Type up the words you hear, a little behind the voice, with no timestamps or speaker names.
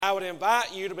I would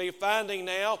invite you to be finding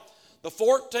now the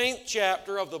 14th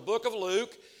chapter of the book of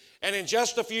Luke. And in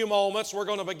just a few moments, we're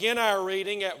going to begin our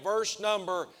reading at verse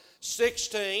number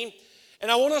 16. And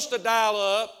I want us to dial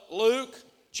up Luke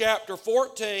chapter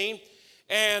 14,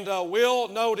 and we'll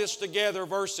notice together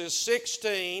verses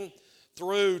 16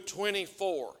 through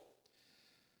 24.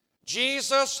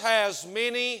 Jesus has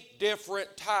many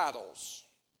different titles.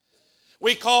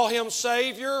 We call him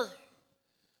Savior.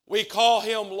 We call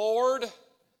him Lord.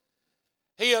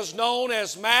 He is known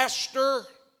as Master,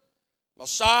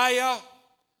 Messiah,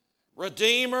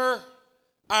 Redeemer,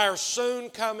 our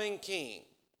soon-coming King.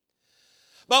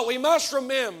 But we must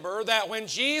remember that when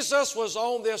Jesus was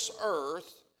on this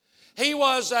earth, he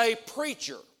was a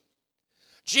preacher.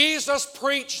 Jesus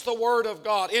preached the Word of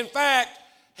God. In fact,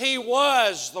 he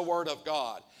was the Word of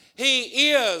God.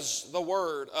 He is the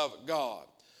Word of God.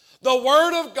 The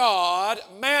Word of God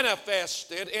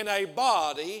manifested in a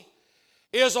body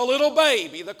is a little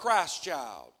baby, the Christ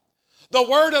child. The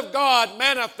Word of God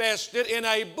manifested in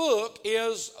a book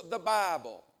is the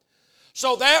Bible.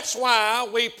 So that's why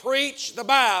we preach the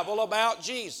Bible about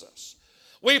Jesus.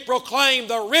 We proclaim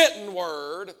the written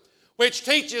Word, which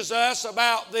teaches us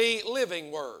about the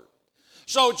living Word.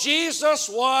 So Jesus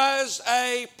was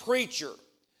a preacher.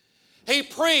 He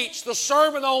preached the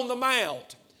Sermon on the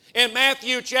Mount in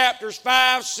Matthew chapters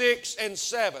 5, 6, and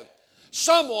 7.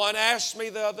 Someone asked me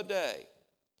the other day,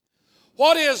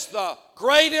 what is the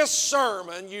greatest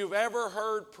sermon you've ever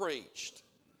heard preached?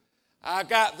 I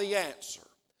got the answer.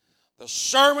 The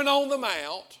Sermon on the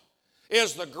Mount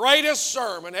is the greatest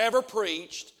sermon ever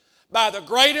preached by the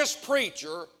greatest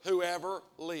preacher who ever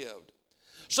lived.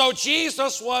 So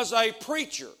Jesus was a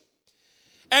preacher.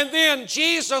 And then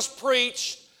Jesus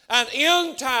preached an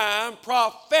end-time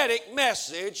prophetic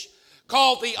message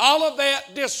called the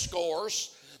Olivet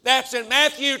Discourse. That's in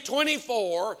Matthew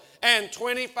 24 and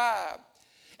 25.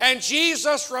 And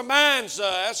Jesus reminds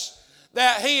us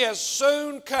that he is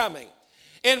soon coming.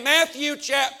 In Matthew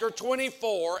chapter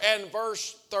 24 and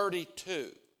verse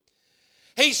 32,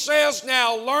 he says,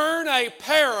 now learn a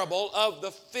parable of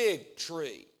the fig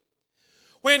tree.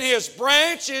 When his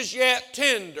branch is yet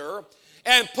tender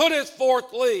and putteth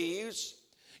forth leaves,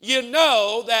 you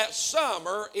know that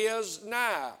summer is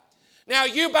nigh. Now,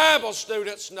 you Bible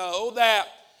students know that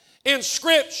in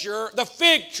Scripture, the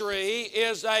fig tree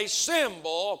is a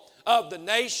symbol of the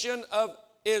nation of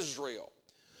Israel.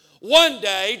 One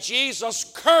day,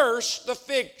 Jesus cursed the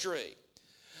fig tree.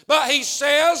 But he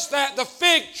says that the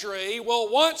fig tree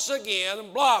will once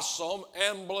again blossom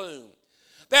and bloom.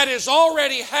 That has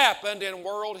already happened in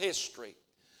world history.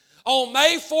 On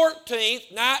May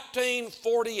 14th,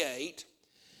 1948,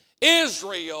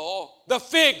 Israel, the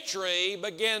fig tree,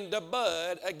 began to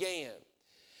bud again.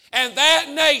 And that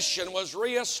nation was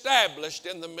reestablished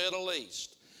in the Middle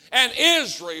East. And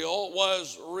Israel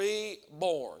was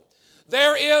reborn.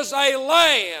 There is a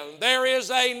land, there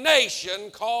is a nation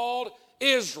called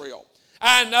Israel.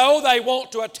 I know they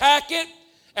want to attack it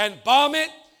and bomb it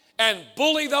and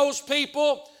bully those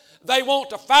people. They want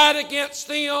to fight against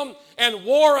them and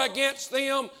war against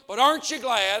them. But aren't you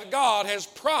glad God has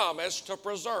promised to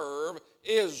preserve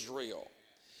Israel?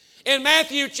 In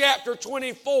Matthew chapter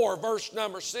 24, verse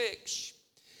number 6,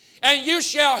 and you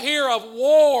shall hear of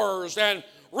wars and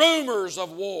rumors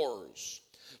of wars.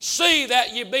 See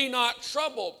that ye be not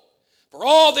troubled, for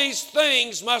all these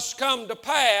things must come to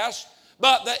pass,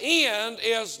 but the end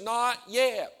is not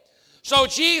yet. So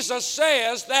Jesus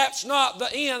says that's not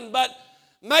the end, but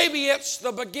maybe it's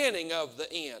the beginning of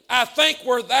the end. I think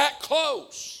we're that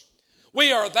close.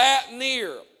 We are that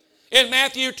near. In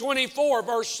Matthew 24,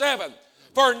 verse 7,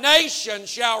 for nation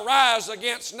shall rise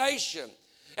against nation,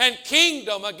 and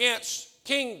kingdom against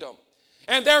kingdom.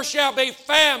 And there shall be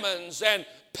famines and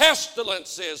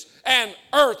pestilences and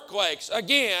earthquakes.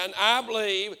 Again, I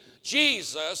believe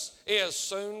Jesus is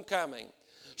soon coming.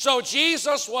 So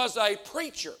Jesus was a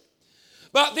preacher.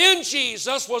 But then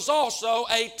Jesus was also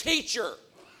a teacher.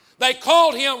 They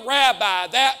called him rabbi.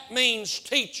 That means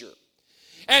teacher.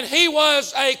 And he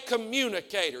was a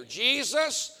communicator.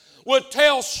 Jesus would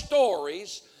tell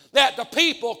stories that the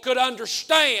people could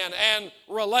understand and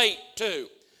relate to.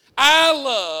 I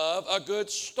love a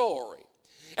good story.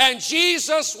 And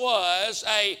Jesus was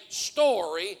a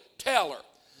storyteller.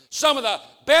 Some of the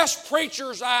best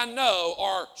preachers I know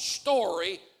are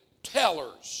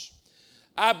storytellers.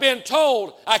 I've been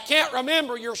told, I can't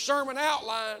remember your sermon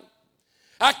outline.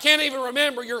 I can't even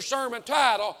remember your sermon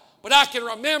title, but I can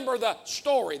remember the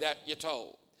story that you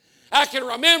told. I can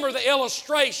remember the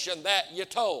illustration that you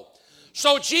told.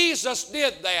 So Jesus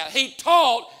did that. He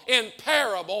taught in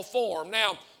parable form.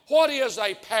 Now, what is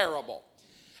a parable?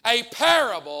 A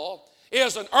parable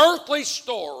is an earthly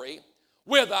story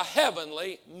with a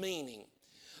heavenly meaning.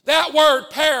 That word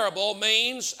parable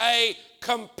means a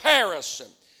comparison.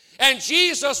 And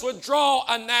Jesus would draw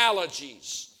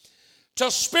analogies to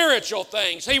spiritual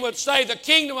things. He would say the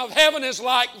kingdom of heaven is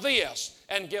like this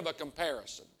and give a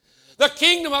comparison. The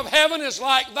kingdom of heaven is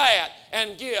like that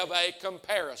and give a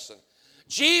comparison.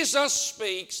 Jesus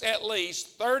speaks at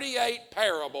least 38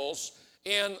 parables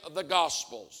in the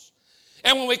Gospels.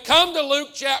 And when we come to Luke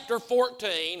chapter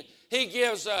 14, he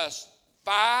gives us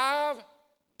 5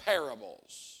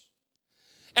 parables.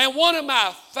 And one of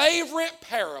my favorite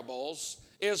parables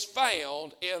is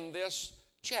found in this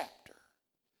chapter.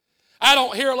 I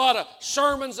don't hear a lot of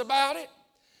sermons about it.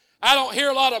 I don't hear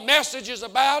a lot of messages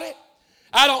about it.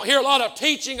 I don't hear a lot of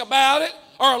teaching about it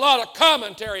or a lot of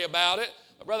commentary about it.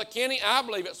 But Brother Kenny, I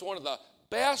believe it's one of the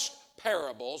best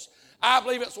parables. I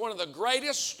believe it's one of the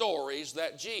greatest stories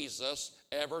that Jesus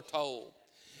ever told.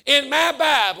 In my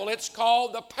Bible, it's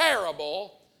called the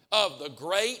parable of the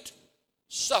Great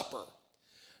Supper.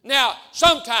 Now,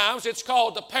 sometimes it's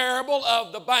called the parable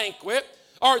of the banquet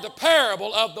or the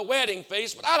parable of the wedding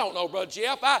feast, but I don't know, Brother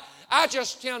Jeff. I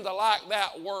just tend to like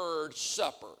that word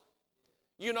supper.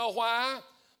 You know why?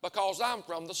 Because I'm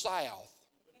from the South.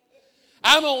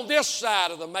 I'm on this side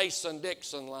of the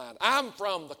Mason-Dixon line. I'm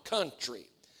from the country.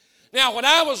 Now, when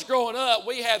I was growing up,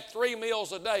 we had 3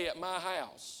 meals a day at my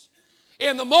house.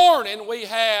 In the morning, we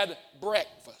had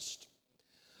breakfast.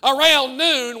 Around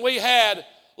noon, we had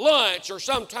lunch, or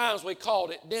sometimes we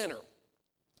called it dinner.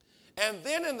 And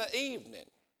then in the evening,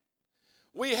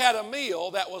 we had a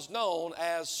meal that was known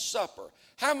as supper.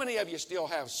 How many of you still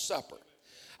have supper?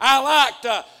 I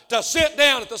like to sit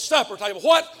down at the supper table.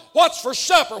 What's for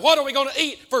supper? What are we going to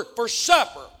eat for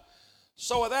supper?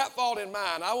 So with that thought in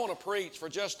mind, I want to preach for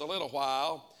just a little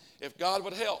while, if God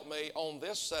would help me, on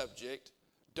this subject.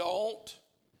 Don't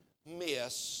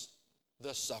miss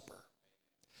the supper.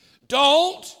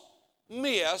 Don't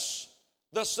miss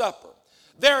the supper.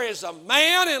 There is a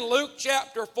man in Luke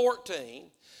chapter 14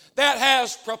 that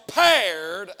has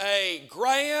prepared a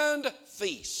grand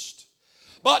feast.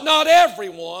 But not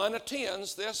everyone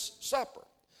attends this supper.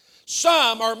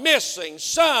 Some are missing,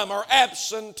 some are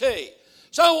absentee.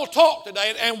 So I will talk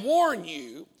today and warn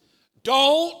you,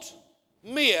 don't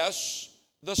miss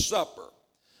the supper.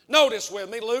 Notice with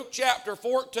me, Luke chapter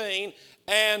 14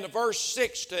 and verse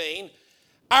 16.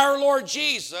 Our Lord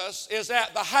Jesus is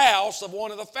at the house of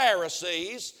one of the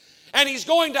Pharisees, and he's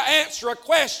going to answer a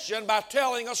question by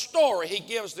telling a story. He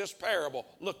gives this parable.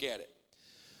 Look at it.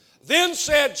 Then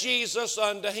said Jesus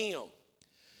unto him,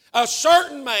 a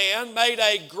certain man made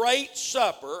a great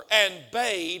supper and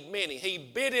bade many. He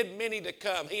bidded many to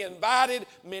come. He invited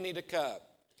many to come.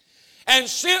 And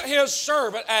sent his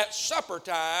servant at supper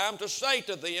time to say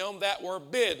to them that were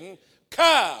bidden,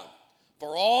 come,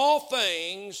 for all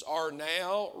things are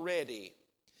now ready.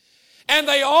 And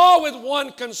they all with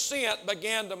one consent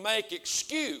began to make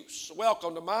excuse.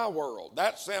 Welcome to my world.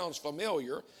 That sounds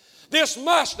familiar. This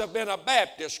must have been a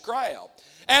Baptist crowd.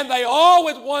 And they all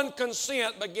with one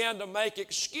consent began to make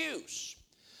excuse.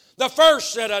 The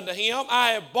first said unto him,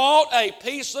 I have bought a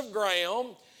piece of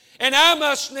ground, and I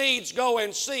must needs go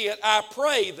and see it. I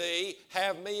pray thee,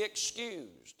 have me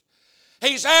excused.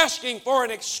 He's asking for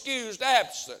an excused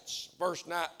absence. Verse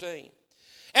 19.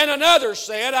 And another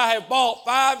said, I have bought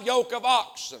 5 yoke of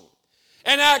oxen,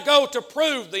 and I go to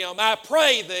prove them. I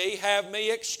pray thee, have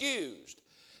me excused.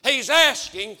 He's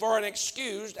asking for an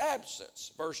excused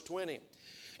absence. Verse 20.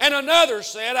 And another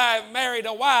said, I have married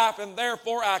a wife, and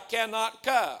therefore I cannot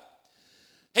come.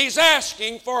 He's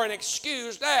asking for an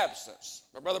excused absence.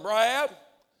 But Brother Brad,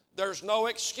 there's no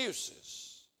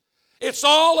excuses. It's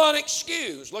all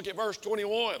unexcused. Look at verse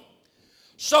 21.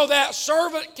 So that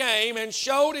servant came and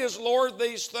showed his Lord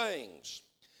these things.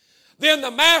 Then the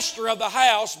master of the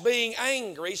house, being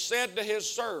angry, said to his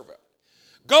servant,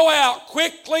 go out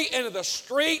quickly into the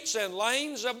streets and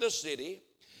lanes of the city,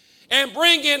 and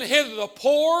bring in hither the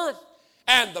poor,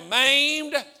 and the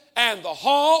maimed, and the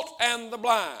halt, and the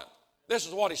blind. This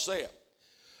is what he said.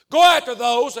 Go after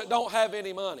those that don't have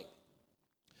any money.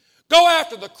 Go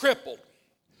after the crippled.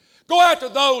 Go after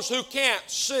those who can't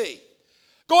see.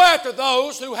 Go after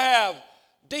those who have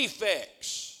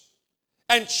defects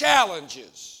and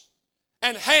challenges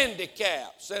and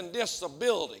handicaps and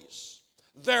disabilities.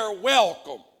 They're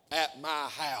welcome at my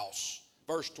house.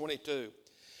 Verse 22.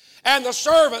 And the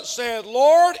servant said,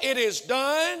 Lord, it is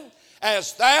done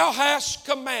as thou hast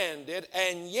commanded,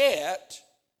 and yet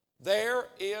there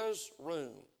is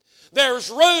room.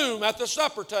 There's room at the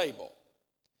supper table.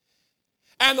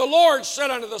 And the Lord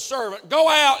said unto the servant, go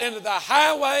out into the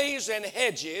highways and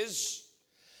hedges,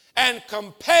 and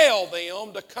compel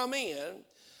them to come in,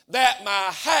 that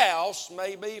my house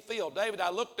may be filled. David, I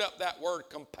looked up that word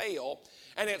compel,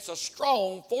 and it's a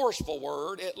strong, forceful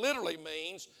word. It literally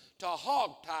means to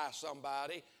hogtie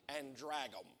somebody and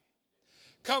drag them.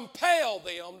 Compel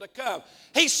them to come.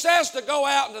 He says to go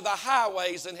out into the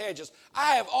highways and hedges.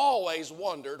 I have always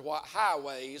wondered what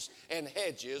highways and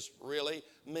hedges really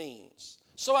means.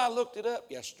 So I looked it up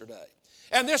yesterday.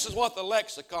 And this is what the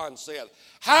lexicon said.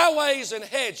 Highways and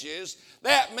hedges,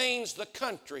 that means the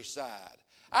countryside.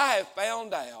 I have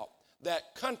found out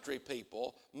that country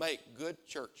people make good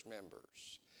church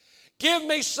members. Give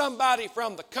me somebody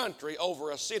from the country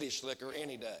over a city slicker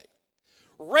any day.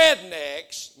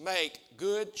 Rednecks make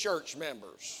good church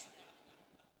members.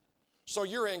 So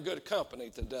you're in good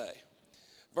company today.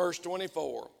 Verse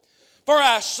 24. For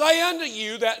I say unto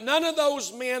you that none of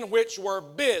those men which were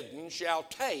bidden shall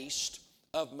taste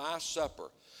of my supper.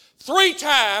 3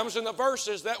 times in the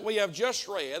verses that we have just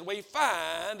read, we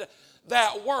find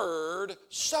that word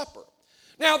supper.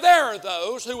 Now there are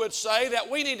those who would say that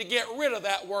we need to get rid of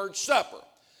that word supper,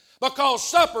 because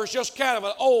supper is just kind of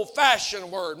an old-fashioned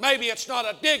word. Maybe it's not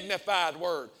a dignified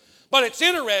word. But it's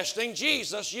interesting,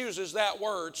 Jesus uses that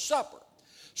word supper.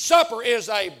 Supper is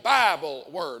a Bible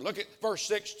word. Look at verse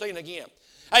 16 again.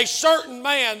 A certain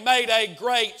man made a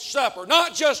great supper.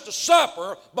 Not just a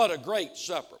supper, but a great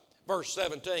supper. Verse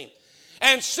 17.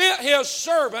 And sent his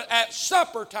servant at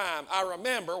supper time. I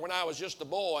remember when I was just a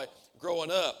boy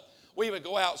growing up, we would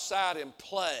go outside and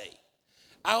play.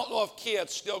 I don't know if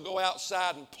kids still go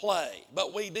outside and play,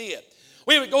 but we did.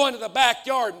 We would go into the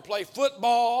backyard and play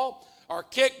football or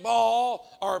kickball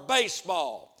or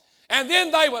baseball. And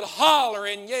then they would holler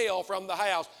and yell from the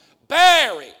house,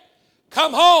 Barry,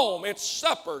 come home, it's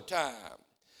supper time.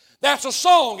 That's a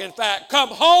song, in fact. Come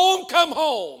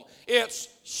home, it's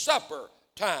supper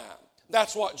time.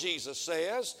 That's what Jesus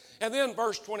says. And then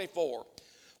verse 24.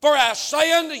 For I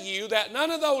say unto you that none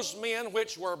of those men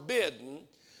which were bidden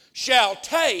shall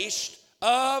taste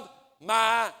of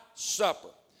my supper.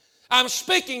 I'm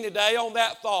speaking today on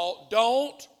that thought,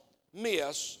 don't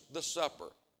miss the supper.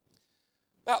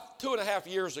 About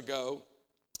 2.5 years ago,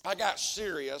 I got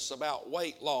serious about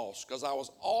weight loss because I was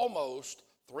almost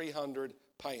 300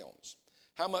 pounds.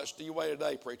 How much do you weigh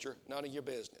today, preacher? None of your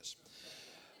business.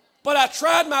 But I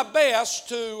tried my best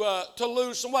to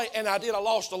lose some weight, and I did. I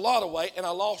lost a lot of weight, and I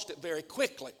lost it very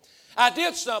quickly. I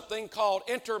did something called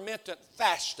intermittent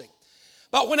fasting.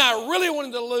 But when I really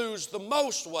wanted to lose the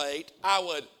most weight, I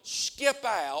would skip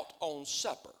out on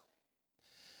supper.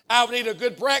 I would eat a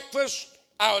good breakfast.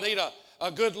 I would eat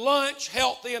a good lunch,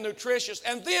 healthy and nutritious,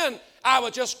 and then I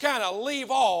would just kind of leave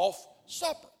off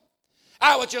supper.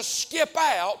 I would just skip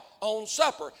out on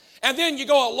supper. And then you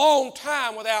go a long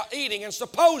time without eating, and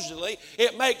supposedly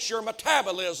it makes your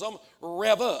metabolism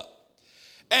rev up.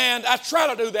 And I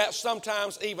try to do that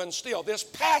sometimes even still. This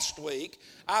past week,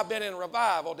 I've been in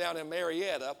revival down in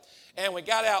Marietta, and we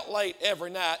got out late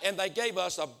every night, and they gave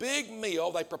us a big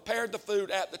meal. They prepared the food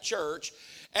at the church,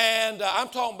 and I'm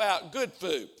talking about good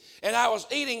food. And I was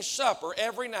eating supper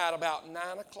every night about 9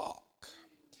 o'clock.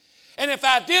 And if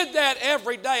I did that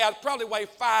every day, I'd probably weigh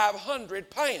 500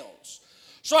 pounds.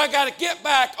 So I got to get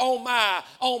back on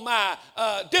my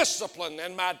discipline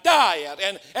and my diet,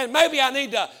 and maybe I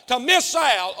need to miss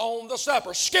out on the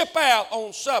supper, skip out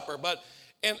on supper. But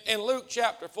in Luke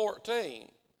chapter 14,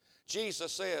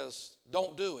 Jesus says,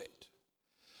 don't do it.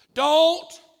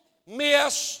 Don't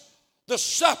miss the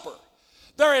supper.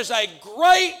 There is a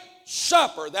great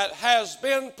supper that has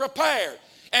been prepared,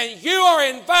 and you are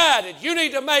invited. You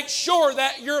need to make sure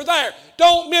that you're there.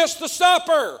 Don't miss the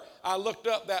supper. I looked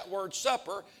up that word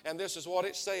supper, and this is what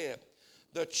it said.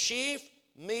 The chief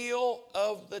meal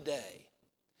of the day.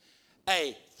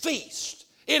 A feast.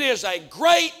 It is a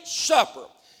great supper.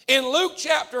 In Luke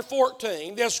chapter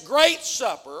 14, this great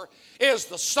supper is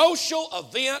the social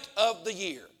event of the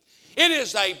year. It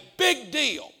is a big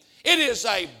deal. It is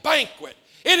a banquet.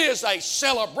 It is a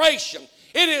celebration.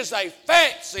 It is a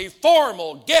fancy,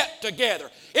 formal get-together.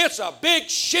 It's a big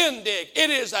shindig.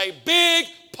 It is a big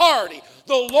party.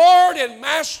 The Lord and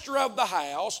Master of the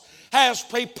house has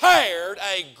prepared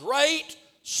a great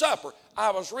supper.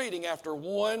 I was reading after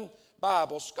one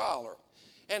Bible scholar,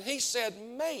 and he said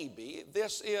maybe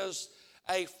this is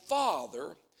a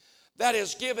father that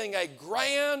is giving a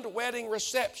grand wedding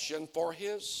reception for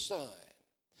his son.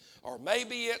 Or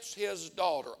maybe it's his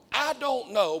daughter. I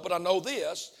don't know, but I know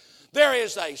this. There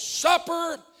is a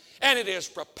supper, and it is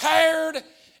prepared,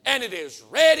 and it is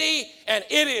ready, and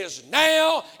it is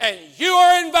now, and you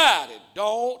are invited.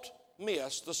 Don't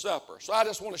miss the supper. So I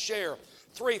just want to share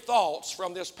three thoughts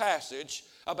from this passage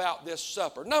about this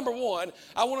supper. Number one,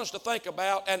 I want us to think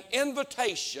about an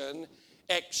invitation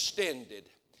extended.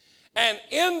 An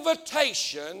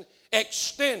invitation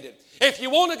extended. If you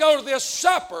want to go to this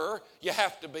supper, you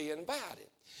have to be invited.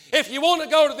 If you want to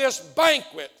go to this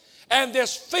banquet and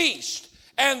this feast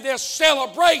and this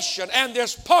celebration and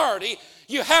this party,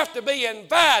 you have to be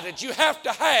invited. You have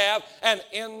to have an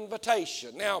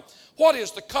invitation. Now, what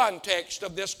is the context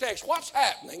of this text? What's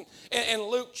happening in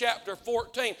Luke chapter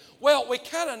 14? Well, we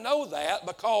kind of know that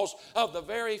because of the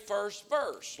very first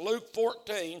verse, Luke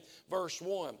 14, verse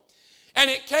 1. And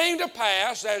it came to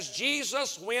pass, as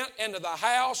Jesus went into the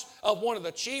house of one of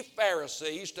the chief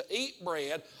Pharisees to eat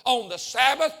bread on the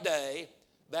Sabbath day,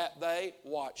 that they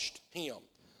watched him.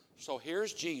 So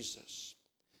here's Jesus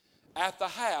at the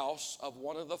house of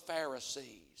one of the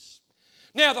Pharisees.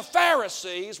 Now, the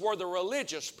Pharisees were the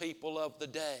religious people of the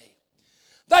day.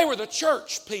 They were the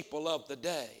church people of the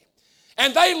day.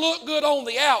 And they looked good on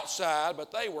the outside,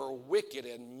 but they were wicked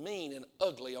and mean and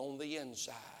ugly on the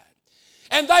inside.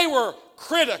 And they were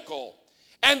critical,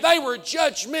 and they were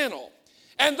judgmental,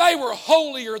 and they were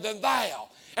holier than thou.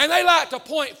 And they liked to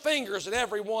point fingers at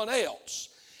everyone else.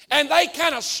 And they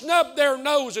kind of snubbed their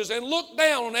noses and looked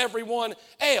down on everyone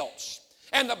else.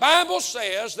 And the Bible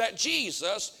says that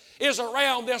Jesus is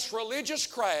around this religious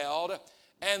crowd,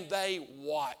 and they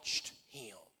watched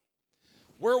him.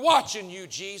 We're watching you,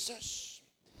 Jesus.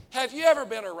 Have you ever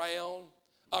been around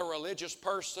a religious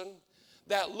person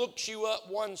that looks you up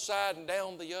one side and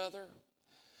down the other?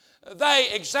 They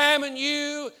examine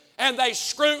you and they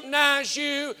scrutinize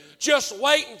you, just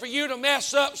waiting for you to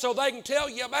mess up so they can tell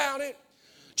you about it.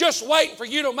 Just waiting for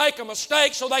you to make a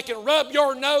mistake so they can rub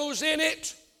your nose in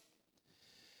it.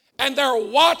 And they're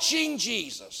watching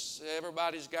Jesus.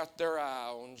 Everybody's got their eye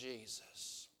on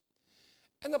Jesus.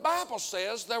 And the Bible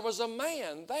says there was a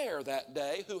man there that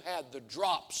day who had the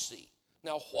dropsy.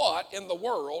 Now, what in the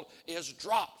world is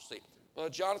dropsy? Well,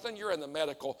 Jonathan, you're in the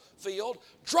medical field.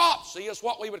 Dropsy is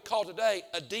what we would call today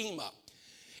edema.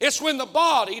 It's when the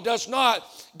body does not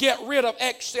get rid of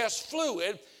excess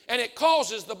fluid, and it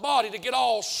causes the body to get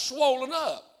all swollen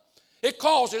up. It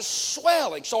causes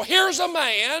swelling. So here's a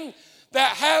man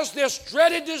that has this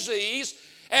dreaded disease,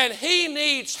 and he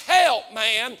needs help,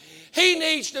 man. He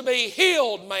needs to be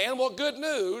healed, man. Well, good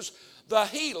news, the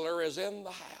healer is in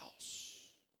the house.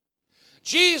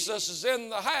 Jesus is in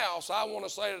the house. I want to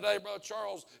say today, Brother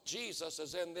Charles, Jesus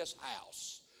is in this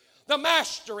house. The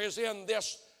Master is in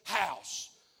this house.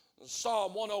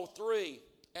 Psalm 103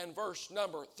 and verse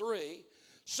number 3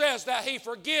 says that he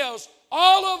forgives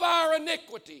all of our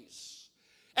iniquities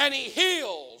and he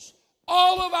heals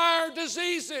all of our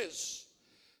diseases.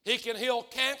 He can heal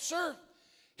cancer.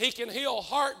 He can heal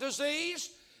heart disease.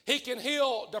 He can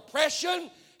heal depression.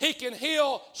 He can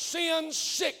heal sin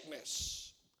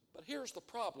sickness. But here's the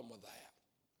problem with that.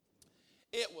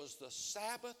 It was the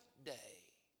Sabbath day.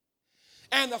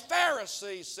 And the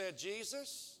Pharisees said,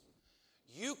 Jesus,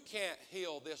 you can't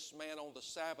heal this man on the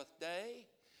Sabbath day.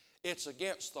 It's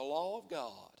against the law of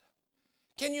God.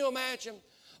 Can you imagine?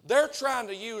 They're trying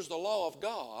to use the law of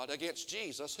God against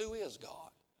Jesus, who is God.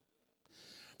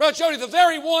 Brother Jody, the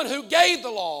very one who gave the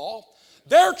law,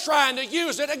 they're trying to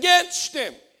use it against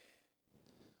him.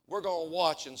 We're going to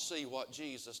watch and see what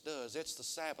Jesus does. It's the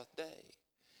Sabbath day,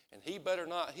 and he better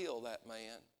not heal that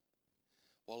man.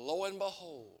 Well, lo and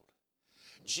behold,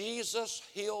 Jesus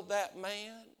healed that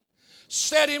man,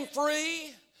 set him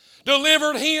free,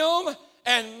 delivered him,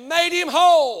 and made him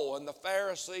whole. And the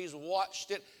Pharisees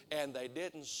watched it, and they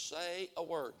didn't say a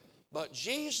word. But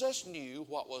Jesus knew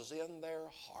what was in their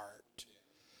heart.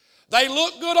 They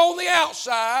looked good on the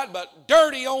outside, but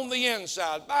dirty on the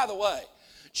inside. By the way,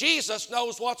 Jesus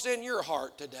knows what's in your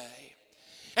heart today.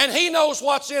 And he knows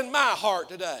what's in my heart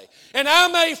today. And I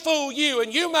may fool you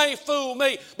and you may fool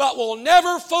me, but we'll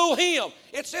never fool him.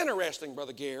 It's interesting,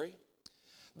 Brother Gary,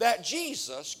 that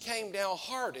Jesus came down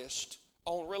hardest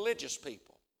on religious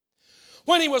people.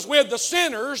 When he was with the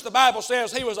sinners, the Bible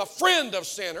says he was a friend of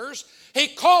sinners. He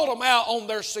called them out on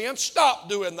their sin. Stop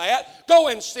doing that. Go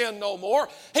and sin no more.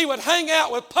 He would hang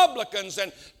out with publicans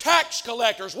and tax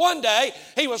collectors. One day,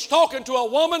 he was talking to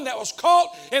a woman that was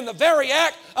caught in the very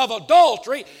act of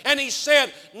adultery, and he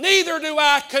said, neither do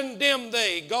I condemn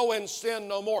thee. Go and sin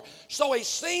no more. So he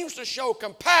seems to show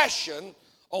compassion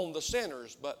on the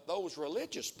sinners, but those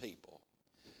religious people,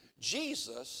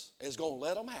 Jesus is going to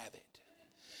let them have it.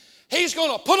 He's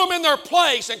going to put them in their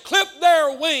place and clip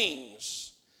their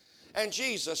wings. And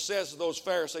Jesus says to those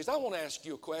Pharisees, I want to ask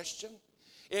you a question.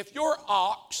 If your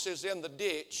ox is in the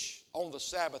ditch on the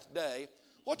Sabbath day,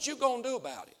 what you going to do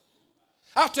about it?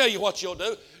 I'll tell you what you'll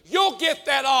do. You'll get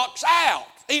that ox out,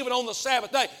 even on the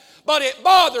Sabbath day. But it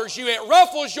bothers you, it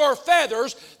ruffles your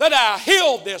feathers that I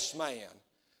healed this man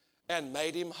and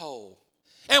made him whole.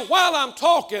 And while I'm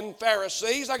talking,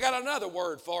 Pharisees, I got another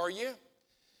word for you.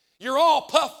 You're all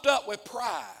puffed up with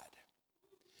pride.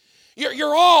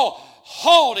 You're all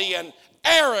haughty and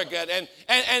arrogant,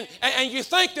 and you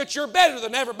think that you're better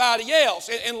than everybody else.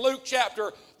 In Luke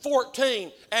chapter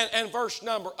 14 and verse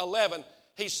number 11,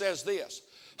 he says this: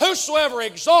 whosoever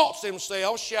exalts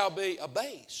himself shall be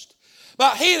abased,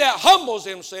 but he that humbles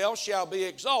himself shall be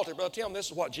exalted. Brother Tim, this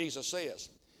is what Jesus says.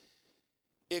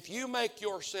 If you make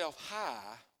yourself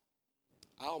high,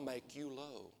 I'll make you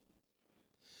low.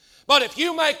 But if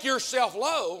you make yourself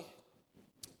low,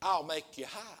 I'll make you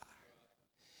high.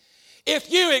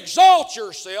 If you exalt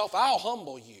yourself, I'll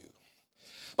humble you.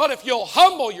 But if you'll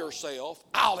humble yourself,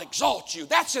 I'll exalt you.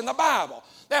 That's in the Bible.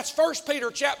 That's 1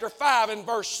 Peter chapter 5 and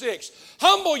verse 6.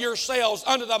 Humble yourselves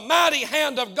under the mighty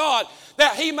hand of God,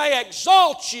 that he may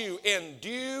exalt you in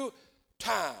due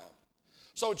time.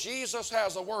 So Jesus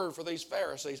has a word for these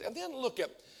Pharisees. And then look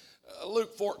at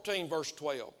Luke 14 verse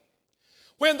 12.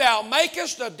 When thou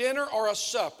makest a dinner or a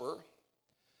supper,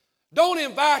 don't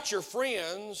invite your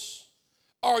friends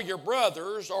or your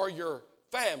brothers or your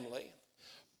family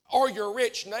or your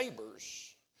rich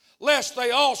neighbors, lest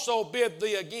they also bid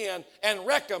thee again, and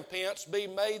recompense be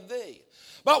made thee.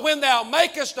 But when thou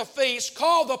makest a feast,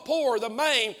 call the poor, the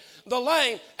maimed, the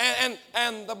lame,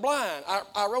 and the blind.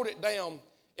 I wrote it down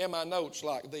in my notes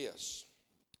like this.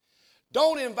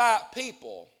 Don't invite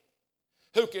people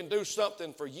who can do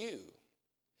something for you.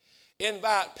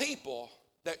 Invite people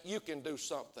that you can do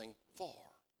something for.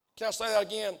 Can I say that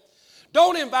again?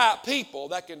 Don't invite people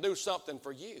that can do something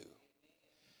for you.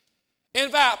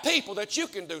 Invite people that you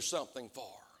can do something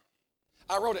for.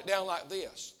 I wrote it down like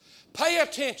this. Pay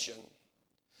attention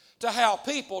to how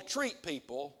people treat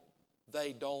people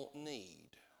they don't need.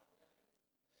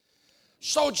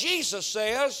 So Jesus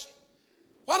says,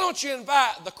 why don't you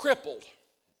invite the crippled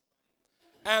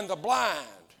and the blind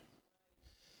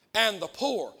and the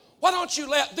poor? Why don't you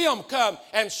let them come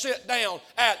and sit down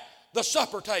at the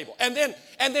supper table? And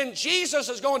then Jesus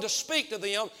is going to speak to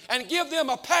them and give them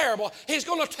a parable. He's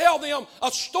going to tell them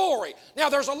a story. Now,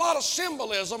 there's a lot of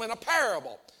symbolism in a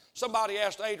parable. Somebody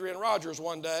asked Adrian Rogers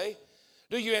one day,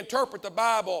 do you interpret the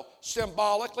Bible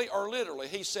symbolically or literally?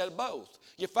 He said both.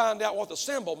 You find out what the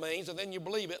symbol means and then you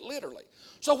believe it literally.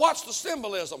 So what's the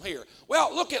symbolism here?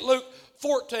 Well, look at Luke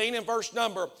 14 and verse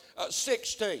number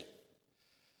 16.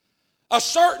 A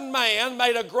certain man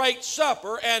made a great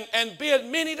supper and bid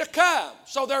many to come.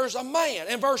 So there's a man.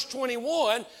 In verse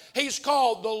 21, he's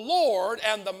called the Lord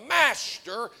and the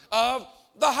master of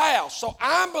the house. So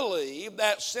I believe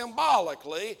that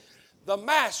symbolically the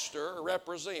master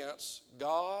represents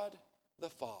God the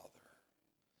Father.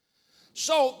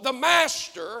 So the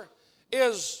master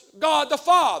is God the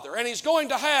Father, and he's going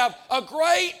to have a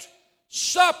great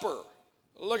supper.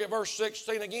 Look at verse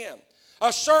 16 again.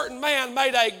 A certain man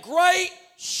made a great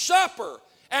supper,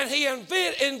 and he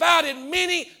invited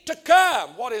many to come.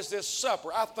 What is this supper?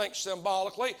 I think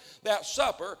symbolically that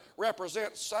supper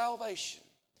represents salvation.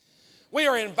 We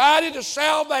are invited to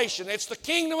salvation. It's the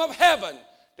kingdom of heaven.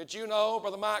 Did you know,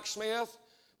 Brother Mike Smith,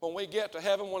 when we get to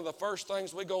heaven, one of the first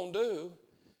things we're going to do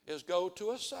is go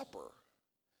to a supper.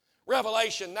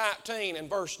 Revelation 19 and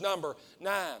verse number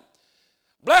 9.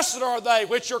 Blessed are they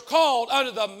which are called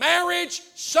unto the marriage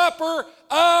supper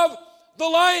of the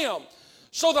Lamb.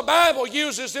 So the Bible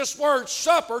uses this word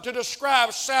supper to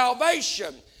describe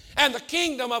salvation and the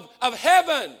kingdom of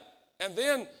heaven. And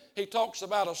then he talks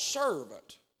about a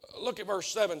servant. Look at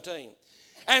verse 17.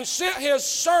 And sent his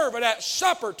servant at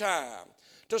supper time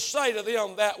to say to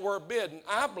them that were bidden.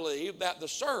 I believe that the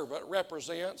servant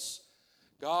represents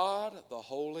God the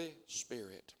Holy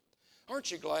Spirit. Aren't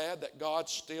you glad that God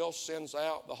still sends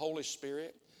out the Holy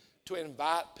Spirit to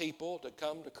invite people to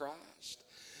come to Christ?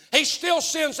 He still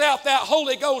sends out that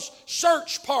Holy Ghost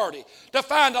search party to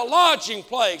find a lodging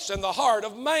place in the heart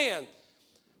of man.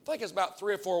 I think it's about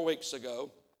 3 or 4 weeks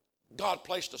ago, God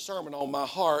placed a sermon on my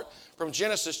heart from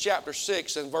Genesis chapter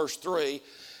 6 and verse 3.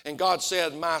 And God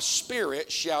said, my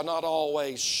spirit shall not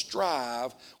always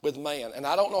strive with man. And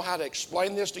I don't know how to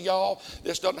explain this to y'all.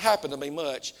 This doesn't happen to me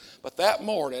much. But that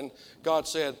morning, God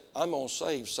said, I'm going to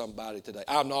save somebody today.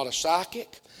 I'm not a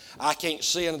psychic. I can't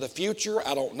see into the future.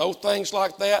 I don't know things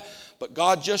like that. But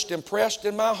God just impressed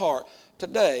in my heart,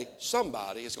 today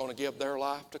somebody is going to give their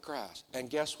life to Christ. And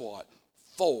guess what?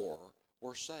 4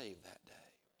 were saved that day.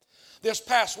 This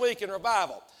past week in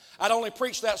revival, I'd only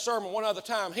preached that sermon one other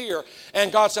time here,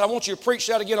 and God said, I want you to preach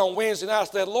that again on Wednesday night. I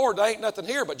said, Lord, there ain't nothing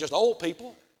here but just old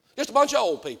people. Just a bunch of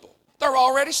old people. They're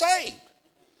already saved.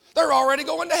 They're already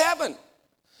going to heaven.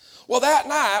 Well, that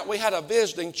night we had a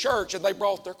visiting church and they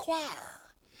brought their choir.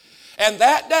 And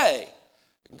that day,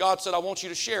 God said, I want you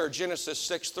to share Genesis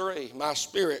 6:3. My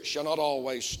spirit shall not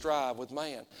always strive with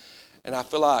man. And I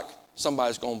feel like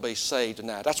somebody's going to be saved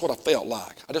tonight. That's what I felt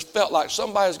like. I just felt like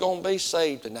somebody's going to be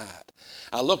saved tonight.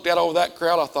 I looked out over that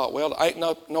crowd. I thought, well, there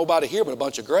ain't nobody here but a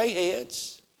bunch of gray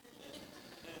heads.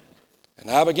 And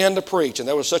I began to preach, and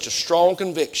there was such a strong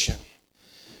conviction.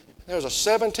 There was a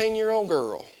 17-year-old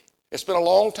girl. It's been a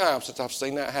long time since I've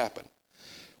seen that happen.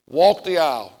 Walked the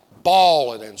aisle,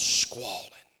 bawling and squalling.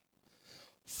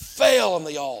 Fell on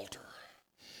the altar.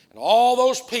 And all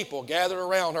those people gathered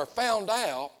around her found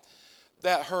out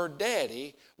that her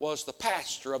daddy was the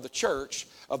pastor of the church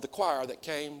of the choir that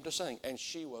came to sing. And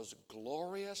she was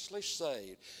gloriously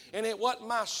saved. And it wasn't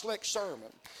my slick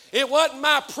sermon. It wasn't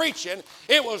my preaching.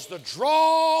 It was the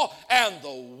draw and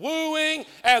the wooing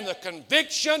and the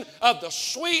conviction of the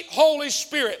sweet Holy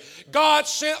Spirit. God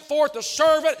sent forth the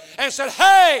servant and said,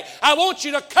 hey, I want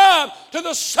you to come to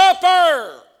the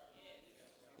supper.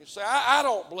 You say, I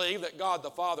don't believe that God the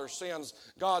Father sends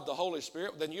God the Holy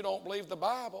Spirit. Then you don't believe the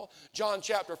Bible. John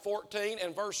chapter 14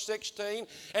 and verse 16.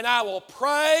 And I will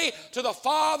pray to the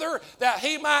Father that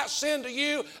He might send to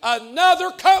you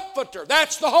another comforter.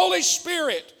 That's the Holy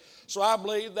Spirit. So I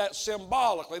believe that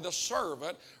symbolically the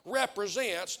servant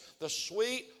represents the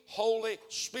sweet Holy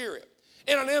Spirit.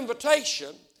 In an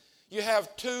invitation, you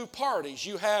have two parties.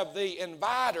 You have the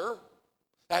inviter.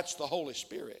 That's the Holy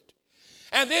Spirit.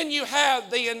 And then you have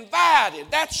the invited.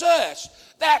 That's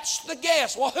us. That's the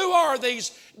guests. Well, who are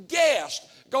these guests?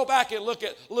 Go back and look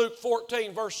at Luke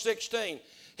 14, verse 16.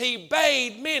 He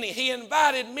bade many. He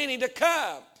invited many to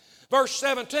come. Verse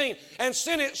 17, and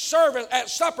sent his servant at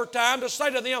supper time to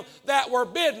say to them that were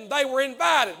bidden. They were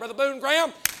invited. Brother Boone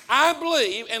Graham, I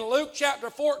believe in Luke chapter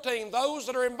 14, those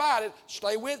that are invited,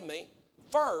 stay with me,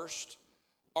 first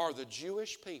are the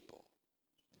Jewish people.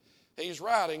 He's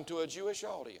writing to a Jewish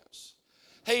audience.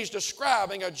 He's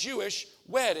describing a Jewish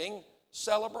wedding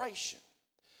celebration.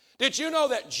 Did you know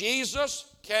that Jesus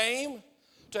came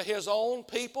to His own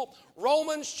people?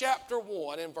 Romans chapter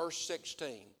 1 and verse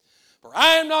 16. For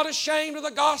I am not ashamed of the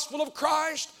gospel of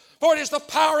Christ, for it is the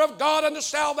power of God unto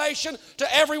salvation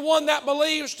to everyone that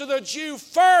believes, to the Jew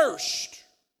first,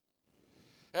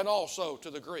 and also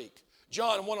to the Greek.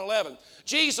 John 1:11.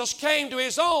 Jesus came to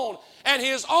His own, and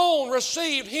His own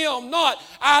received Him not.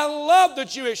 I love the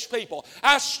Jewish people.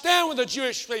 I stand with the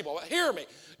Jewish people. But hear me.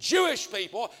 Jewish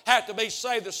people have to be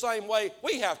saved the same way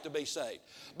we have to be saved.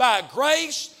 By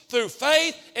grace, through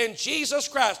faith in Jesus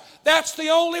Christ. That's the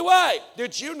only way.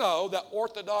 Did you know that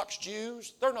Orthodox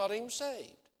Jews, they're not even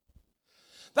saved?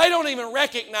 They don't even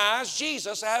recognize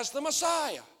Jesus as the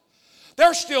Messiah.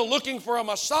 They're still looking for a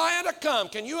Messiah to come.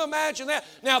 Can you imagine that?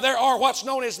 Now, there are what's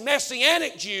known as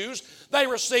Messianic Jews. They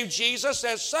receive Jesus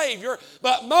as Savior,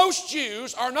 but most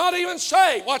Jews are not even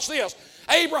saved. Watch this.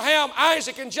 Abraham,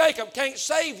 Isaac, and Jacob can't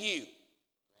save you.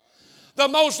 The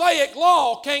Mosaic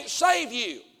Law can't save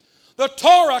you. The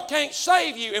Torah can't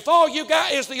save you. If all you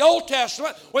got is the Old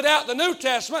Testament without the New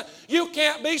Testament, you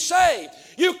can't be saved.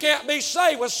 You can't be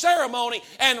saved with ceremony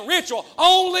and ritual.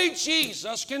 Only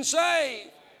Jesus can save.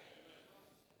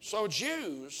 So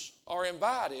Jews are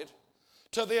invited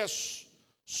to this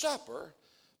supper,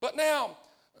 but now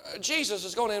Jesus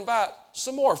is going to invite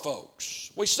some more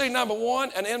folks. We see, number one,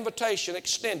 an invitation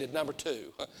extended. Number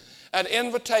two, an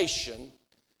invitation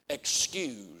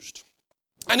excused.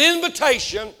 An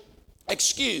invitation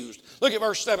excused. Look at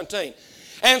verse 17.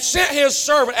 And sent his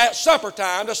servant at supper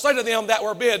time to say to them that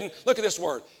were bidden, look at this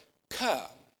word, come,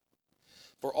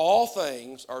 for all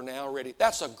things are now ready.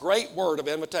 That's a great word of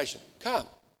invitation. Come.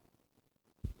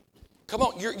 Come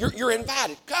on, you're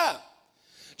invited. Come.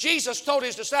 Jesus told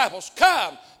His disciples,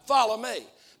 come, follow me.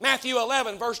 Matthew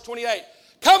 11, verse 28.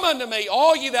 Come unto me,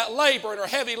 all ye that labor and are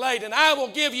heavy laden, and I will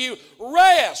give you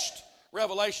rest.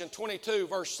 Revelation 22,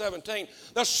 verse 17.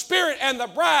 The Spirit and the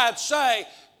bride say,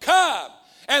 come.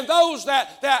 And those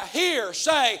that hear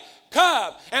say,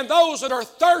 come. And those that are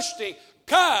thirsty,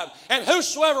 come. And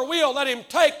whosoever will, let him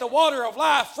take the water of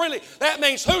life freely. That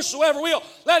means whosoever will,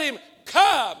 let him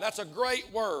come. That's a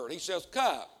great word. He says,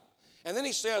 come. And then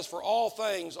He says, for all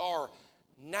things are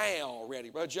now ready.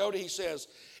 Brother Jody, he says,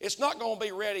 it's not going to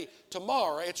be ready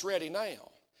tomorrow, it's ready now.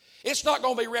 It's not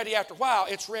going to be ready after a while,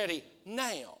 it's ready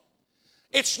now.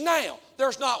 It's now.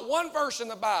 There's not one verse in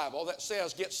the Bible that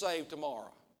says get saved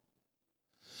tomorrow.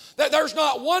 There's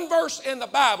not one verse in the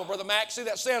Bible, Brother Maxie,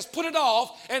 that says put it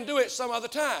off and do it some other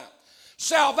time.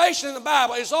 Salvation in the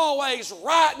Bible is always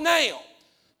right now.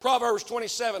 Proverbs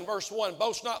 27, verse 1,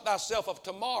 boast not thyself of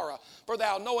tomorrow, for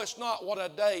thou knowest not what a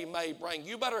day may bring.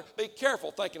 You better be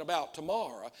careful thinking about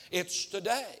tomorrow. It's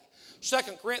today. 2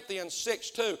 Corinthians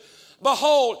 6, 2.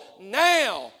 Behold,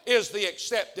 now is the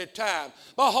accepted time.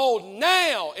 Behold,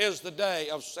 now is the day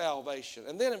of salvation.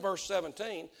 And then in verse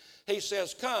 17, he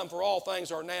says, come, for all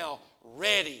things are now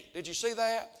ready. Did you see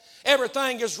that?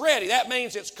 Everything is ready. That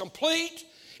means it's complete.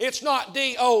 It's not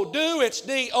D-O do, it's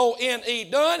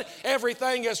D-O-N-E done.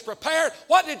 Everything is prepared.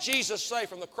 What did Jesus say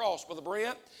from the cross, Brother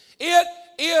Brent? It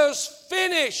is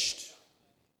finished.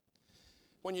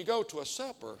 When you go to a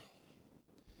supper,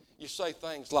 you say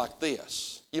things like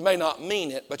this. You may not mean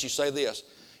it, but you say this.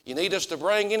 You need us to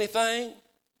bring anything?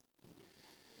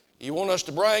 You want us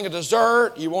to bring a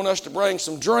dessert? You want us to bring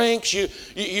some drinks?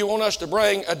 You want us to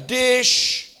bring a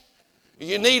dish?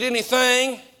 You need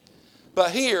anything?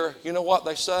 But here, you know what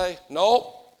they say?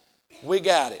 Nope, we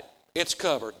got it. It's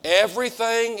covered.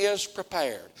 Everything is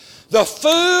prepared. The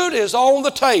food is on the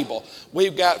table.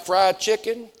 We've got fried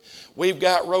chicken. We've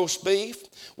got roast beef.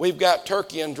 We've got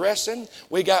turkey and dressing.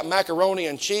 We got macaroni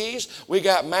and cheese. We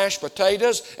got mashed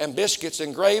potatoes and biscuits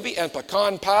and gravy and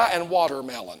pecan pie and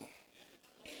watermelon.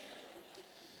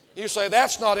 You say,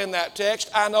 that's not in that text.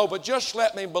 I know, but just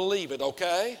let me believe it,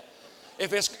 okay?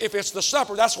 If it's the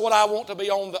supper, that's what I want to be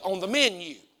on the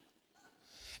menu.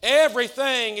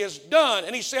 Everything is done.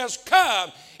 And he says,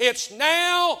 come, it's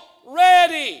now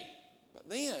ready. But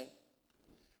then,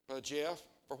 Brother Jeff,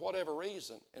 for whatever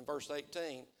reason, in verse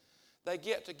 18, they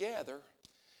get together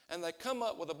and they come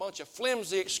up with a bunch of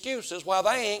flimsy excuses why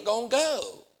they ain't going to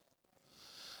go.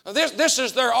 Now this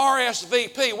is their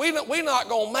RSVP. We're not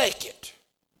going to make it.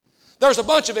 There's a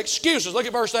bunch of excuses. Look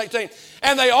at verse 18.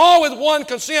 And they all with one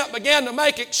consent began to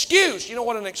make excuse. You know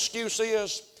what an excuse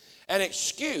is? An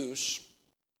excuse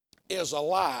is a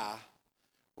lie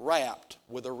wrapped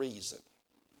with a reason.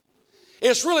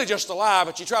 It's really just a lie,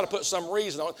 but you try to put some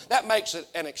reason on it. That makes it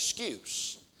an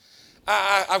excuse.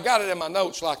 I've got it in my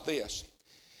notes like this.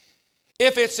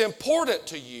 If it's important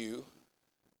to you,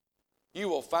 you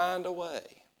will find a way.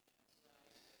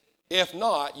 If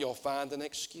not, you'll find an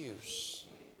excuse.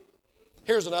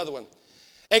 Here's another one.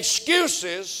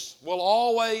 Excuses will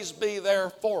always be there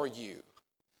for you.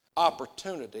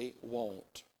 Opportunity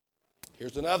won't.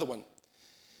 Here's another one.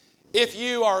 If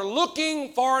you are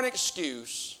looking for an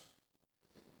excuse,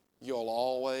 you'll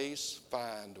always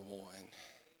find one.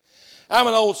 I'm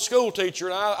an old school teacher,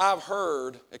 and I've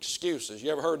heard excuses.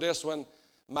 You ever heard this one?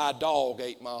 My dog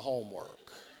ate my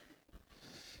homework.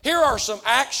 Here are some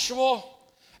actual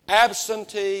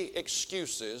absentee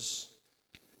excuses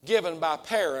given by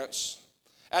parents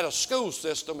at a school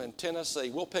system in Tennessee.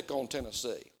 We'll pick on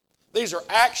Tennessee. These are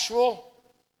actual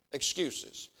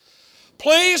excuses.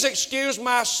 Please excuse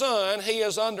my son. He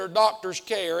is under doctor's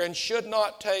care and should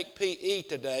not take PE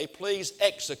today. Please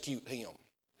execute him.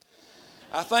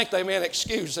 I think they meant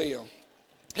excuse him.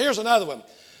 Here's another one.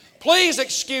 Please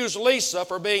excuse Lisa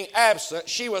for being absent.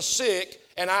 She was sick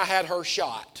and I had her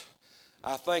shot.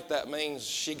 I think that means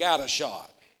she got a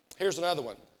shot. Here's another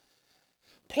one.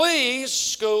 Please,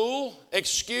 school,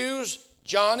 excuse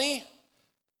Johnny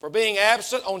for being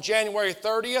absent on January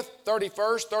 30th,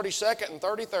 31st, 32nd, and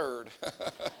 33rd.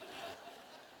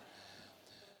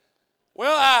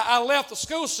 Well, I left the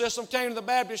school system, came to the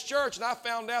Baptist church, and I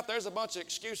found out there's a bunch of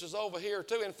excuses over here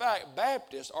too. In fact,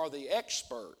 Baptists are the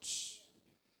experts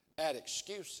at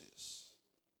excuses.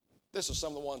 This is some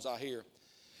of the ones I hear.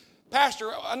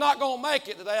 Pastor, I'm not going to make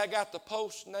it today. I got the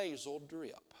post-nasal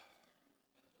drip.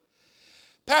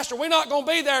 Pastor, we're not going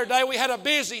to be there today. We had a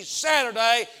busy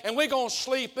Saturday, and we're going to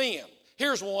sleep in.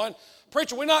 Here's one.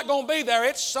 Preacher, we're not going to be there.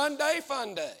 It's Sunday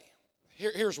fun day.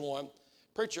 Here's one.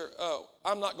 Preacher,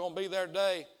 I'm not going to be there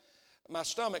today. My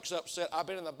stomach's upset. I've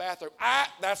been in the bathroom.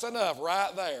 That's enough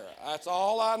right there. That's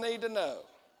all I need to know.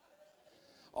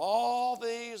 All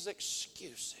these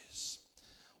excuses.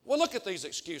 Well, look at these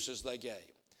excuses they gave.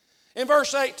 In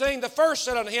verse 18, the first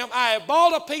said unto him, I have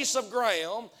bought a piece of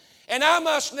ground, and I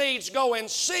must needs go and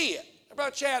see it.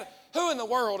 Brother Chad, who in the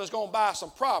world is going to buy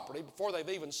some property before they've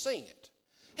even seen it?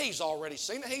 He's already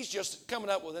seen it. He's just coming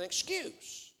up with an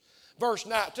excuse. Verse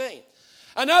 19.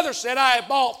 Another said, I have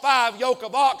bought 5 yoke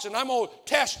of oxen. I'm going to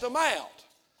test them out.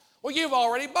 Well, you've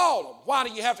already bought them. Why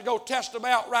do you have to go test them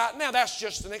out right now? That's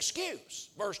just an excuse.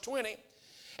 Verse 20.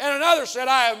 And another said,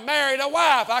 I have married a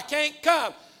wife. I can't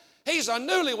come. He's a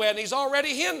newlywed and he's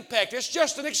already henpecked. It's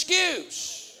just an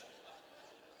excuse.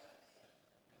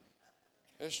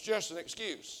 It's just an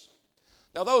excuse.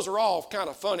 Now, those are all kind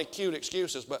of funny, cute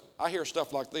excuses, but I hear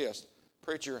stuff like this.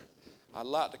 Preacher, I'd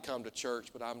like to come to church,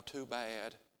 but I'm too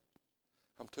bad.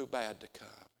 I'm too bad to come.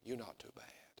 You're not too bad.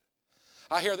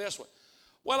 I hear this one.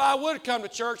 Well, I would come to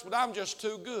church, but I'm just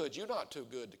too good. You're not too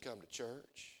good to come to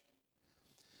church.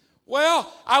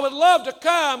 Well, I would love to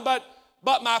come, but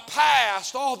my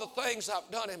past, all the things I've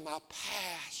done in my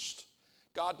past,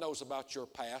 God knows about your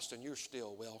past, and you're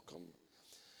still welcome.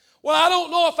 Well, I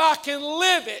don't know if I can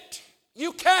live it.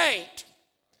 You can't.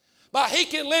 But He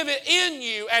can live it in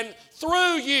you and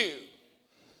through you.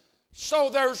 So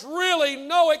there's really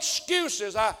no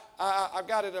excuses. I've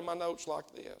got it in my notes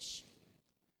like this.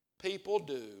 People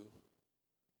do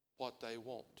what they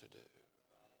want to do.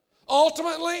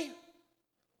 Ultimately,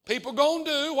 people going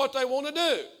to do what they want to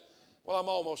do. Well, I'm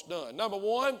almost done. Number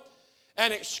one,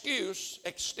 an excuse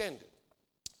extended.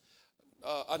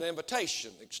 An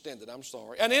invitation extended,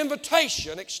 An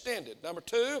invitation extended. Number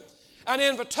two, an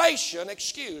invitation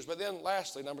excused. But then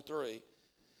lastly, number three,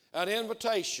 an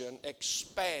invitation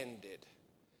expanded.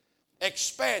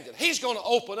 Expanded. He's going to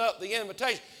open up the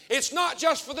invitation. It's not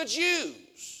just for the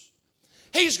Jews.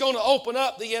 He's going to open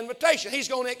up the invitation. He's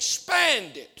going to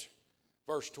expand it.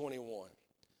 Verse 21.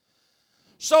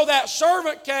 So that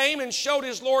servant came and showed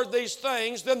his Lord these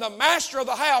things. Then the master of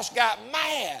the house got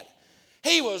mad.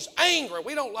 He was angry.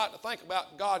 We don't like to think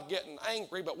about God getting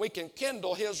angry, but we can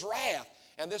kindle His wrath.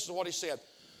 And this is what He said.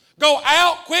 Go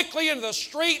out quickly into the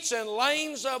streets and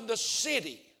lanes of the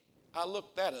city. I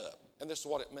looked that up, and this is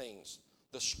what it means.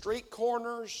 The street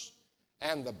corners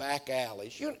and the back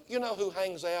alleys. You know who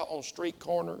hangs out on street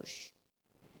corners?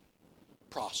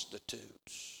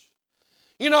 Prostitutes.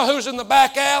 You know who's in the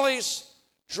back alleys?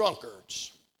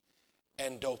 Drunkards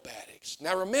and dope addicts.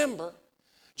 Now remember,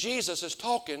 Jesus is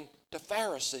talking to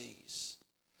Pharisees.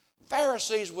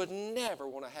 Pharisees would never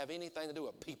want to have anything to do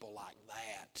with people like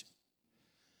that.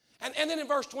 And then in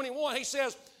verse 21, He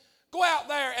says, go out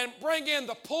there and bring in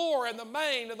the poor and the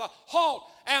maimed and the halt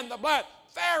and the blind.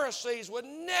 Pharisees would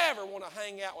never want to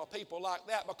hang out with people like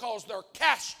that because they're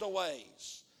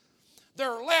castaways.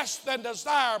 They're less than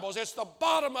desirables. It's the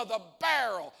bottom of the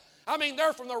barrel. I mean,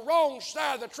 they're from the wrong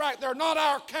side of the track. They're not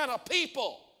our kind of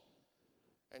people.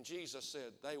 And Jesus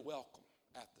said, they welcome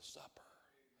at the supper.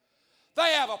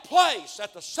 They have a place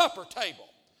at the supper table.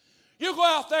 You go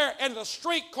out there in the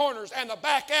street corners and the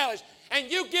back alleys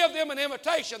and you give them an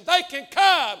invitation. They can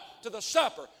come to the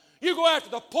supper. You go after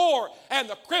the poor and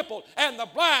the crippled and the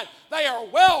blind. They are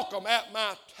welcome at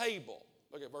my table.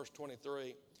 Look at verse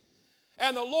 23.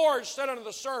 And the Lord said unto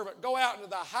the servant, go out into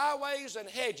the highways and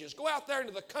hedges. Go out there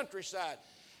into the countryside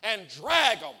and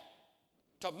drag them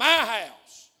to my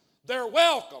house. They're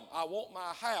welcome. I want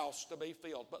my house to be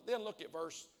filled. But then look at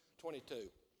verse 22.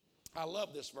 I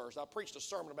love this verse. I preached a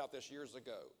sermon about this years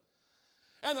ago.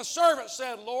 And the servant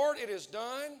said, Lord, it is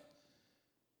done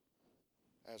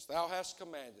as thou hast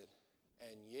commanded,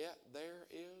 and yet there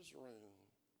is room.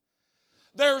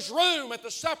 There's room at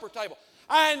the supper table.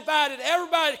 I invited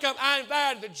everybody to come. I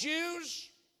invited the Jews.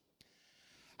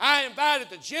 I invited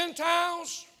the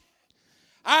Gentiles.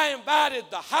 I invited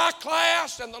the high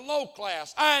class and the low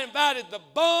class. I invited the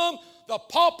bum, the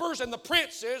paupers, and the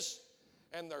princes.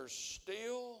 And there's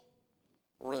still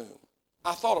room.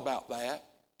 I thought about that.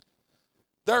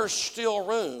 There's still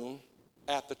room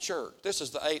at the church. This is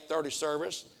the 8:30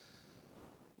 service.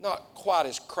 Not quite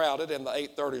as crowded in the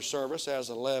 8:30 service as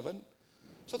 11.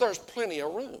 So there's plenty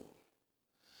of room.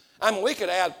 I mean, we could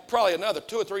add probably another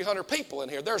 200 or 300 people in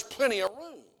here. There's plenty of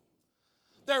room.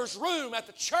 There's room at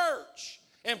the church.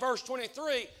 In verse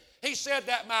 23, He said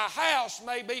that my house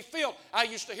may be filled. I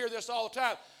used to hear this all the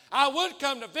time. I would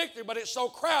come to Victory, but it's so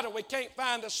crowded we can't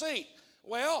find a seat.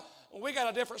 Well, we got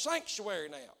a different sanctuary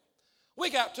now. We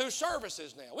got 2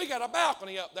 services now. We got a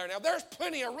balcony up there now. There's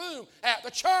plenty of room at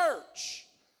the church.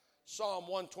 Psalm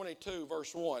 122,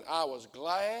 verse 1. I was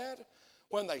glad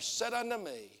when they said unto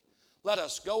me, let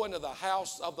us go into the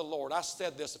house of the Lord. I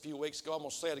said this a few weeks ago. I'm going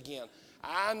to say it again.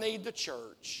 I need the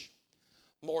church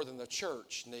more than the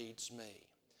church needs me.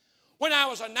 When I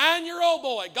was a 9-year-old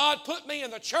boy, God put me in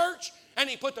the church, and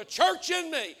He put the church in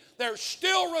me. There's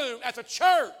still room at the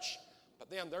church, but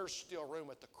then there's still room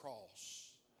at the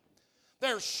cross.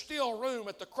 There's still room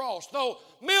at the cross. Though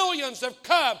millions have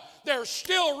come, there's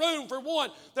still room for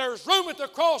one. There's room at the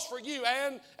cross for you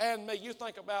and me. You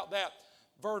think about that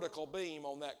vertical beam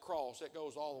on that cross. It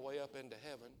goes all the way up into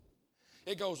heaven.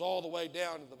 It goes all the way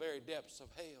down to the very depths of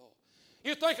hell.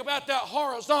 You think about that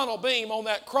horizontal beam on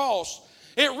that cross.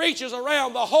 It reaches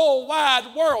around the whole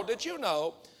wide world. Did you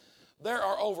know there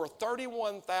are over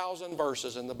 31,000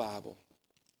 verses in the Bible?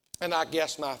 And I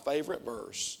guess my favorite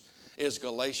verse is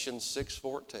Galatians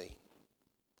 6:14.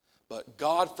 But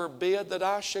God forbid that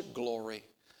I should glory,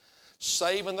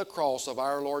 save in the cross of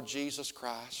our Lord Jesus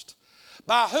Christ,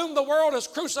 by whom the world is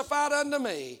crucified unto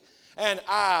me, and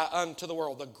I unto the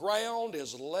world. The ground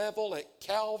is level at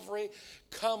Calvary.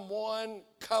 Come one,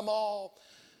 come all.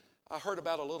 I heard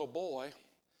about a little boy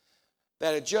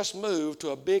that had just moved to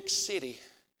a big city.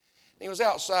 He was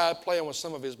outside playing with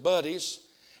some of his buddies,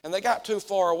 and they got too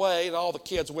far away, and all the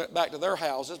kids went back to their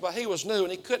houses, but he was new,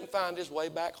 and he couldn't find his way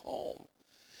back home.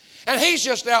 And he's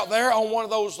just out there on one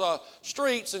of those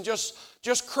streets and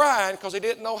just crying because he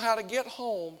didn't know how to get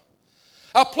home.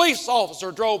 A police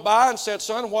officer drove by and said,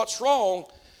 "Son, what's wrong?"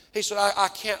 He said, I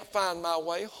can't find my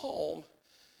way home.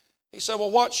 He said,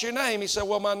 "Well, what's your name?" He said,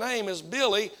 "Well, my name is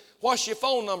Billy. What's your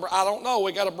phone number?" "I don't know.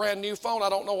 We got a brand new phone. I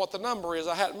don't know what the number is.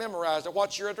 I hadn't memorized it."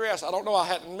 "What's your address?" "I don't know. I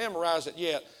hadn't memorized it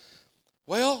yet."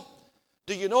 "Well,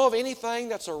 do you know of anything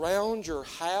that's around your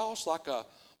house, like a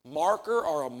marker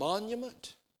or a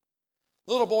monument?"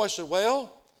 The little boy said,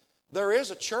 "Well, there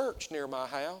is a church near my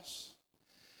house,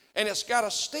 and it's got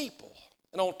a steeple.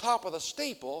 And on top of the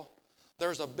steeple,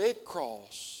 there's a big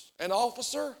cross. And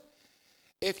officer,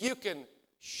 if you can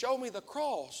show me the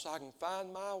cross, I can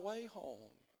find my way home.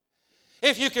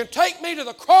 If you can take me to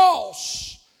the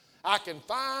cross, I can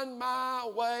find my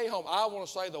way home." I want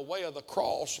to say the way of the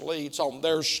cross leads home.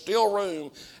 There's still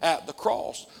room at the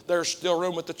cross. There's still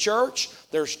room at the church.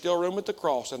 There's still room at the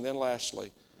cross. And then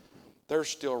lastly, there's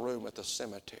still room at the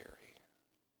cemetery.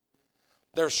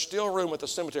 There's still room at the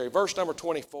cemetery. Verse number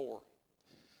 24.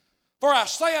 "For I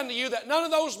say unto you that none of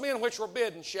those men which were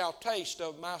bidden shall taste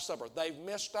of my supper." They've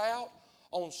missed out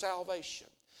on salvation.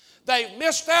 They've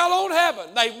missed out on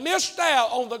heaven. They've missed out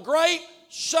on the great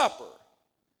supper.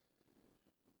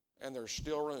 And there's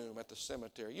still room at the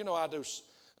cemetery. You know, I do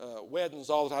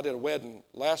weddings all the time. I did a wedding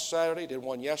last Saturday, did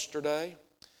one yesterday.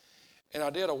 And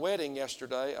I did a wedding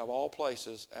yesterday, of all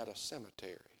places, at a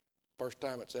cemetery. First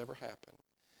time it's ever happened.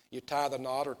 You tie the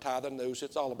knot or tie the noose,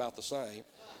 it's all about the same.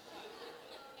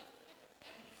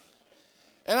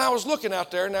 And I was looking out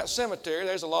there in that cemetery.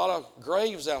 There's a lot of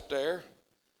graves out there,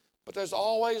 but there's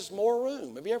always more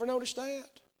room. Have you ever noticed that?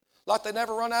 Like they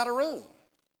never run out of room.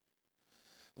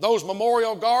 Those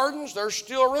memorial gardens, there's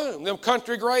still room. Them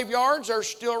country graveyards, there's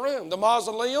still room. The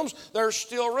mausoleums, there's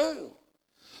still room.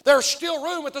 There's still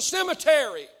room at the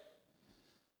cemetery.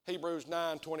 Hebrews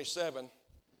 9:27.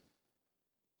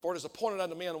 "For it is appointed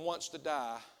unto men once to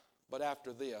die, but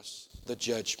after this, the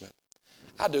judgment."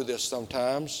 I do this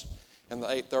sometimes in the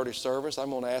 8:30 service. I'm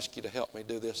going to ask you to help me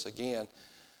do this again.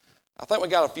 I think we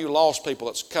got a few lost people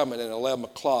that's coming at 11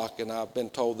 o'clock, and I've been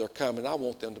told they're coming. I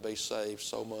want them to be saved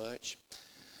so much.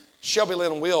 Shelby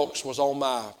Lynn Wilkes was on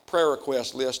my prayer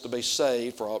request list to be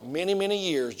saved for many, many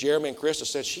years. Jeremy and Krista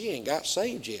said she ain't got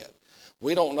saved yet.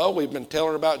 We don't know. We've been telling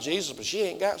her about Jesus, but she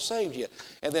ain't got saved yet.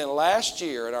 And then last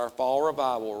year at our fall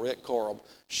revival, Rick Corum,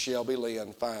 Shelby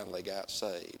Lynn finally got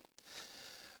saved.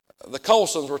 The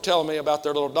Colsons were telling me about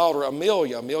their little daughter,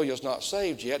 Amelia. Amelia's not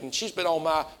saved yet, and she's been on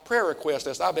my prayer request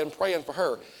list. I've been praying for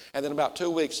her. And then about 2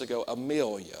 weeks ago,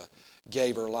 Amelia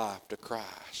gave her life to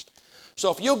Christ. So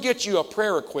if you'll get you a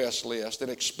prayer request list and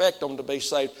expect them to be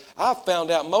saved, I've found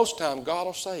out most time God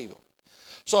will save them.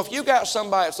 So if you got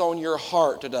somebody that's on your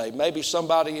heart today, maybe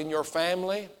somebody in your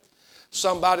family,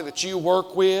 somebody that you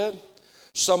work with,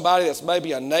 somebody that's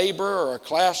maybe a neighbor or a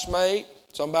classmate,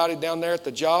 somebody down there at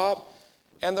the job,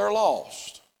 and they're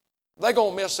lost, they're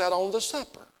going to miss out on the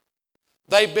supper.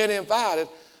 They've been invited.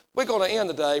 We're going to end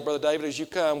today, Brother David, as you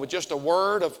come, with just a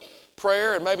word of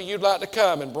prayer, and maybe you'd like to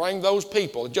come and bring those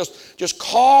people and just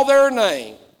call their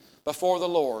name before the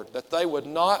Lord, that they would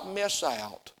not miss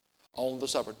out on the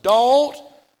supper. Don't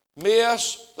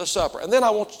miss the supper. And then I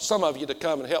want some of you to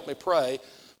come and help me pray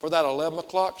for that 11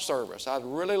 o'clock service. I'd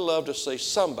really love to see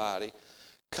somebody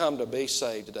come to be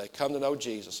saved today, come to know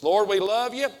Jesus. Lord, we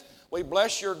love you. We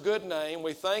bless your good name.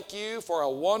 We thank you for a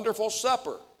wonderful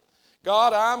supper.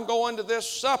 God, I'm going to this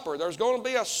supper. There's going to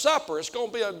be a supper. It's going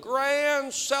to be a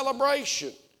grand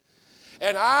celebration.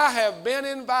 And I have been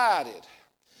invited.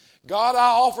 God,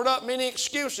 I offered up many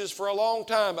excuses for a long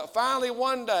time, but finally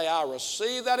one day I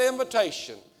received that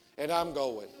invitation and I'm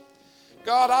going.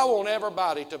 God, I want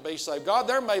everybody to be saved. God,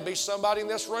 there may be somebody in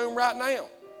this room right now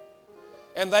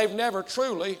and they've never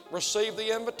truly received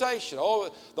the invitation.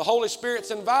 Oh, the Holy Spirit's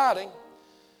inviting,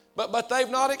 but they've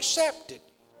not accepted.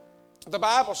 The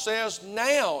Bible says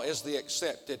now is the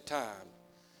accepted time.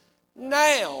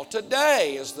 Now,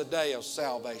 today is the day of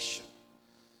salvation.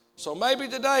 So maybe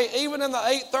today, even in the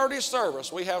 8:30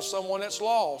 service, we have someone that's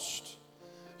lost.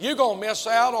 You're going to miss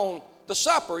out on the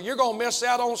supper. You're going to miss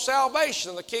out on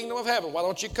salvation in the kingdom of heaven. Why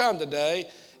don't you come today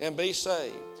and be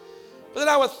saved? But then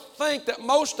I would think that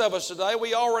most of us today,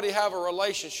 we already have a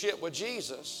relationship with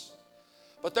Jesus.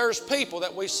 But there's people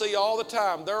that we see all the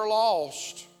time. They're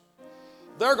lost.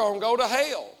 They're going to go to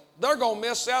hell. they're going to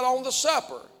miss out on the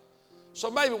supper. So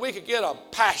maybe we could get a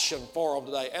passion for them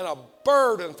today and a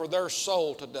burden for their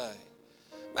soul today.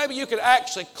 Maybe you could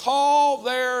actually call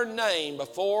their name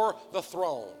before the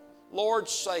throne. Lord,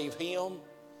 save him.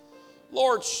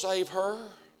 Lord, save her.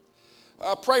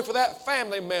 Pray for that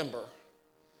family member.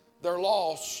 They're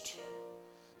lost.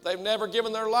 They've never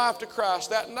given their life to Christ.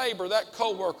 That neighbor, that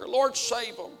coworker. Lord,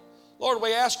 save them. Lord,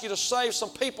 we ask you to save some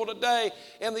people today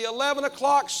in the 11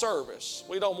 o'clock service.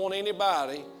 We don't want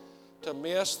anybody to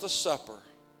miss the supper.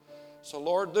 So,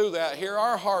 Lord, do that. Hear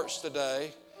our hearts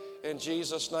today. In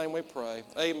Jesus' name we pray.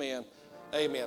 Amen. Amen.